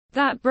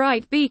That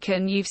bright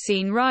beacon you've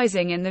seen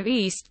rising in the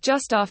east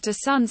just after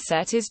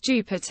sunset is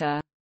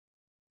Jupiter.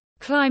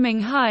 Climbing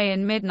high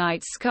in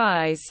midnight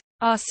skies,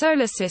 our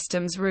solar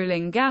system's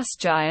ruling gas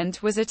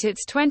giant was at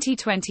its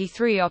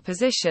 2023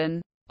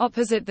 opposition,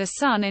 opposite the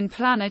Sun in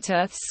planet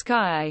Earth's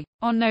sky,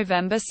 on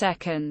November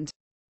 2.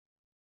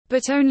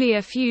 But only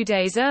a few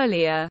days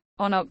earlier,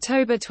 on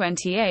October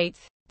 28,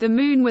 the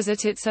Moon was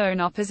at its own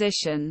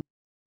opposition.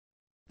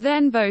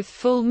 Then both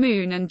full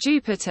Moon and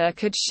Jupiter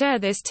could share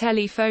this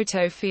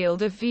telephoto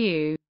field of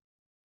view.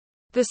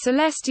 The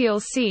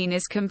celestial scene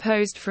is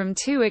composed from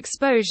two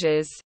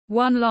exposures,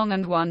 one long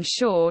and one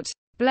short,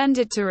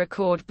 blended to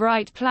record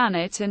bright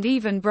planet and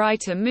even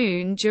brighter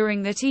Moon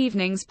during that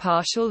evening's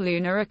partial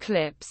lunar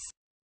eclipse.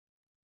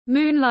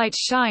 Moonlight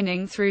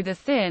shining through the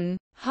thin,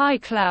 high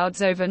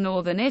clouds over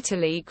northern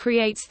Italy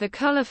creates the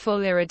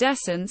colorful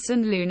iridescence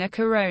and lunar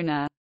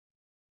corona.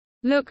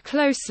 Look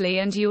closely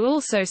and you'll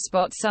also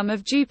spot some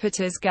of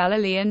Jupiter's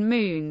Galilean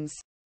moons.